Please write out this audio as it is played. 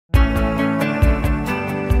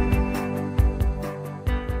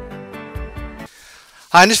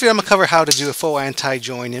In this video, I'm going to cover how to do a full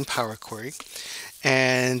anti-join in Power Query.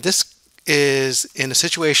 And this is in a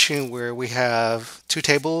situation where we have two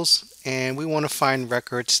tables and we want to find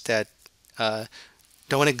records that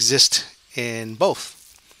don't exist in both.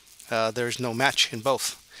 There's no match in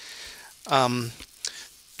both.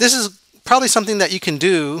 This is probably something that you can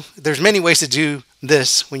do. There's many ways to do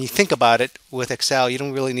this when you think about it with Excel. You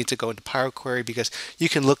don't really need to go into Power Query because you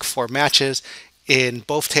can look for matches in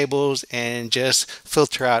both tables and just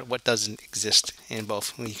filter out what doesn't exist in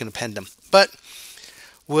both. You can append them. But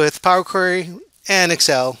with Power Query and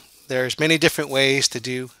Excel, there's many different ways to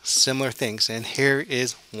do similar things, and here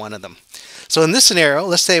is one of them. So in this scenario,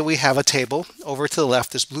 let's say we have a table over to the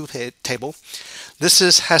left, this blue table. This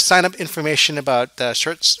has sign-up information about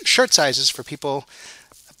shirt sizes for people,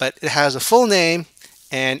 but it has a full name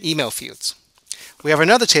and email fields. We have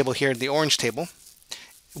another table here, the orange table.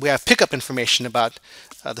 We have pickup information about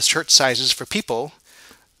the shirt sizes for people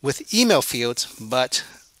with email fields, but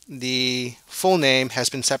the full name has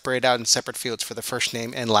been separated out in separate fields for the first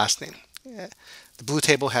name and last name. The blue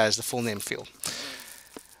table has the full name field.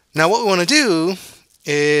 Now what we want to do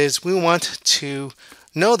is we want to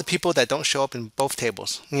know the people that don't show up in both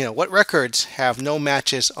tables. What records have no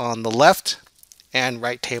matches on the left and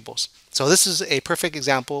right tables. So this is a perfect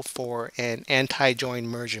example for an anti-join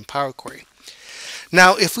merge in Power Query.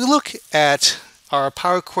 Now if we look at our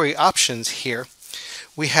Power Query options here,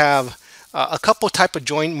 we have a couple type of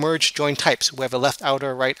merge join types. We have a left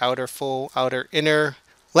outer, right outer, full outer, inner,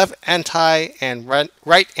 left anti, and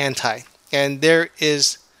right anti. And there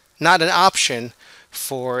is not an option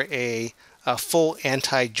for a full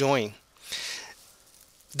anti-join.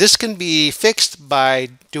 This can be fixed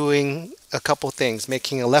by doing a couple things,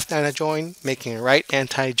 making a left anti-join, making a right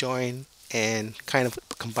anti-join, and kind of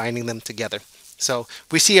combining them together. So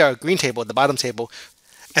we see our green table at the bottom table,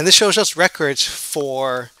 and this shows us records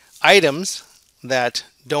for items that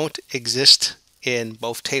don't exist in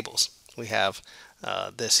both tables. We have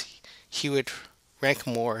this Hewitt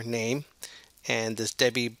Rankmore name and this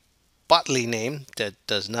Debbie Botley name that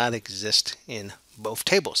does not exist in both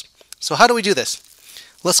tables. So how do we do this?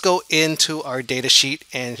 Let's go into our data sheet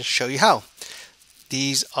and show you how.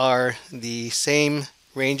 These are the same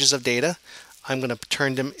ranges of data. I'm going to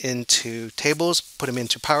turn them into tables, put them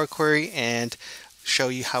into Power Query, and show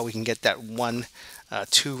you how we can get that one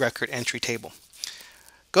two record entry table.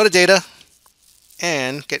 Go to data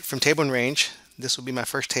and get from table and range. This will be my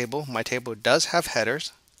first table. My table does have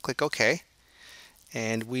headers. Click OK.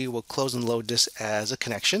 And we will close and load this as a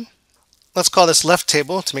connection. Let's call this left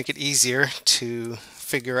table to make it easier to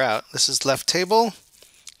figure out. This is left table.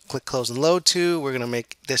 Click close and load to. We're going to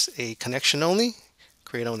make this a connection only.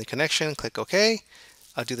 Create only connection. Click OK.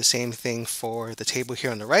 I'll do the same thing for the table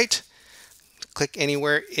here on the right. Click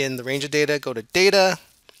anywhere in the range of data. Go to data.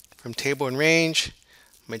 From table and range.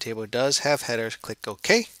 My table does have headers. Click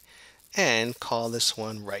OK. And call this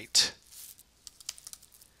one right.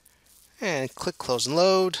 And click close and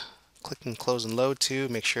load. Click and close and load to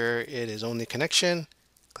make sure it is only connection.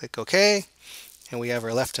 Click OK. And we have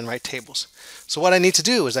our left and right tables. So what I need to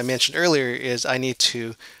do, as I mentioned earlier, is I need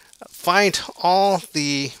to find all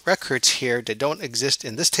the records here that don't exist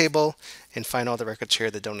in this table and find all the records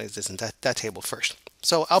here that don't exist in that table first.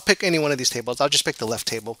 So I'll pick any one of these tables. I'll just pick the left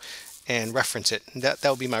table and reference it. That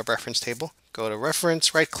will be my reference table. Go to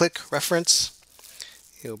reference, right click, reference.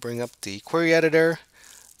 It'll bring up the query editor.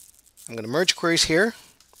 I'm going to merge queries here.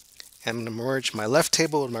 I'm going to merge my left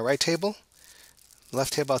table with my right table.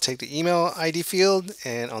 Left table, I'll take the email ID field,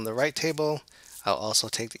 and on the right table, I'll also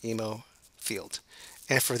take the email field.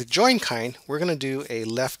 And for the join kind, we're going to do a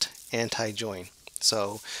left anti-join.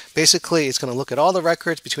 So basically, it's going to look at all the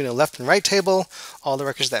records between the left and right table, all the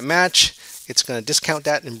records that match. It's going to discount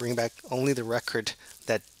that and bring back only the record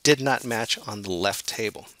that did not match on the left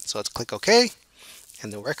table. So let's click OK.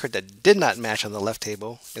 And the record that did not match on the left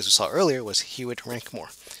table, as we saw earlier, was Hewitt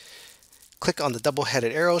Rankmore. Click on the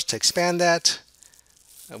double-headed arrows to expand that.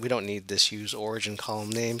 We don't need this use origin column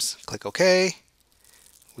names. Click OK.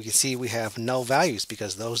 We can see we have null values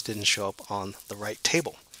because those didn't show up on the right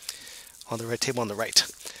table. On the right table on the right.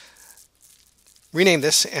 Rename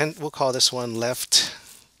this and we'll call this one left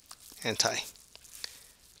anti.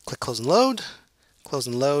 Click close and load. Close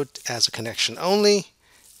and load as a connection only.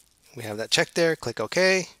 We have that checked there. Click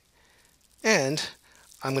OK. And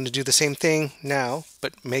I'm going to do the same thing now,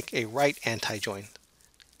 but make a right anti-join.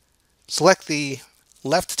 Select the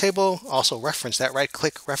left table, also reference that, right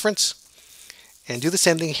click reference, and do the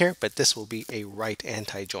same thing here, but this will be a right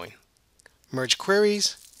anti-join. Merge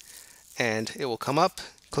queries, and it will come up.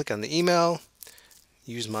 Click on the email,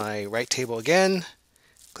 use my right table again,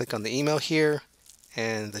 click on the email here,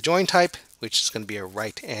 and the join type, which is going to be a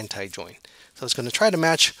right anti-join. So it's going to try to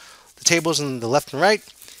match the tables on the left and right.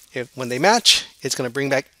 When they match, it's going to bring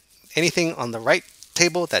back anything on the right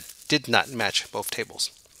table that did not match both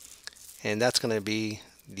tables. And that's going to be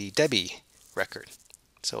the Debbie record.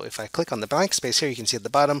 So if I click on the blank space here, you can see at the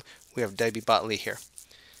bottom we have Debbie Botley here.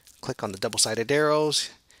 Click on the double-sided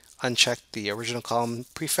arrows, uncheck the original column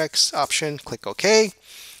prefix option, click OK,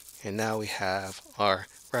 and now we have our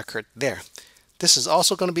record there. This is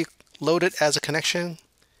also going to be loaded as a connection.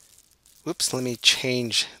 Oops, let me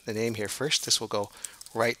change the name here first. This will go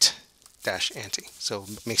right-anti, so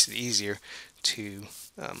it makes it easier to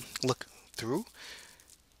look through.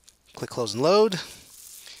 Click close and load,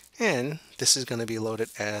 and this is going to be loaded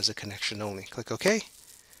as a connection only. Click OK.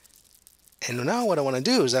 And now what I want to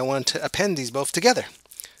do is I want to append these both together.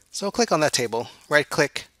 So click on that table, right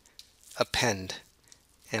click, append,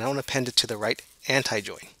 and I want to append it to the right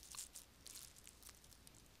anti-join.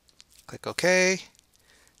 Click OK,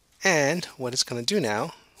 and what it's going to do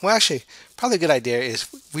now, well actually probably a good idea is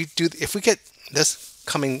if we get this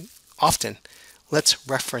coming often, let's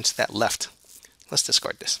reference that left. Let's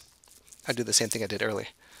discard this. I'll do the same thing I did earlier.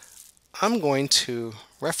 I'm going to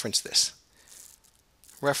reference this.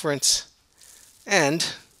 Reference,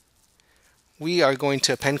 and we are going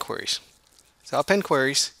to append queries. So I'll append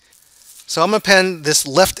queries. So I'm going to append this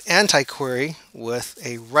left anti-query with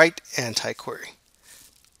a right anti-query.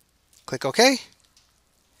 Click OK.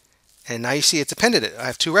 And now you see it's appended it. I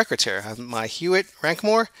have two records here. I have my Hewitt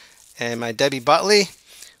Rankmore and my Debbie Botley.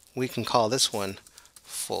 We can call this one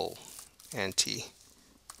full anti.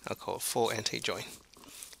 I'll call it full anti-join.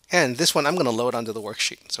 And this one I'm going to load onto the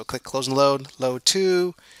worksheet. So click close and load, load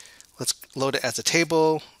to. Let's load it as a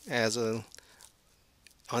table, on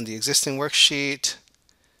the existing worksheet.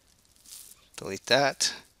 Delete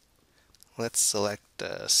that. Let's select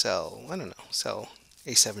cell, I don't know, cell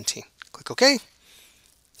A17. Click OK.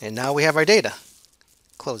 And now we have our data.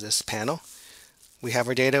 Close this panel. We have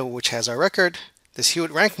our data which has our record, this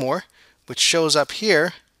Hewitt Rankmore, which shows up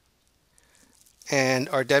here, and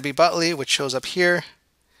our Debbie Botley, which shows up here.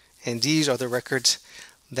 And these are the records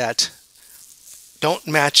that don't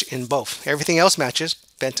match in both. Everything else matches.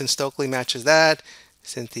 Benton Stokely matches that.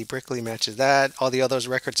 Cynthia Brickley matches that. All the others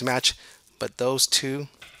records match, but those two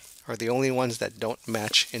are the only ones that don't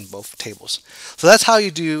match in both tables. So that's how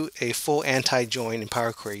you do a full anti-join in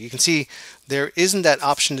Power Query. You can see there isn't that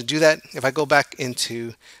option to do that. If I go back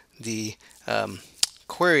into the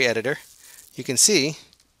query editor, you can see,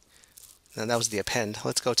 and that was the append.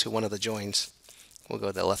 Let's go to one of the joins. We'll go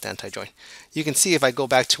to the left anti-join. You can see if I go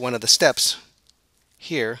back to one of the steps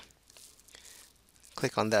here,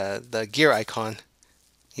 click on the gear icon,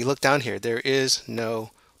 you look down here, there is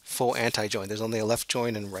no full anti-join. There's only a left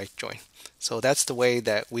join and right join. So that's the way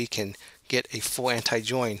that we can get a full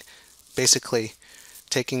anti-join, basically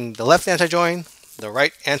taking the left anti-join, the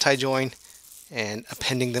right anti-join, and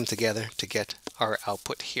appending them together to get our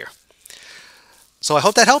output here. So I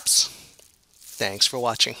hope that helps. Thanks for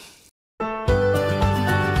watching.